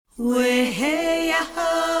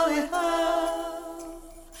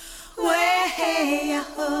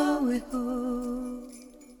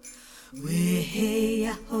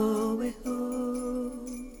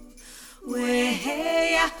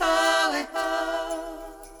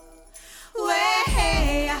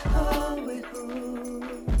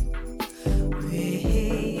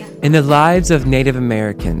In the lives of Native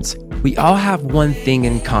Americans, we all have one thing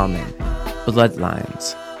in common: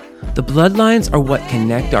 bloodlines. The bloodlines are what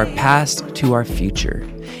connect our past to our future.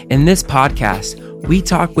 In this podcast, we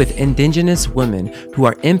talk with Indigenous women who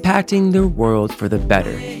are impacting their world for the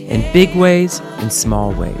better in big ways and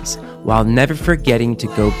small ways, while never forgetting to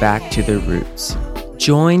go back to their roots.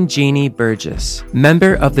 Join Jeannie Burgess,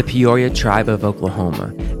 member of the Peoria Tribe of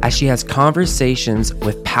Oklahoma, as she has conversations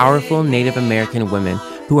with powerful Native American women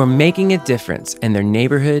who are making a difference in their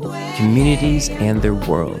neighborhood, communities, and their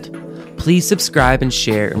world. Please subscribe and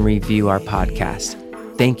share and review our podcast.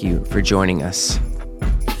 Thank you for joining us.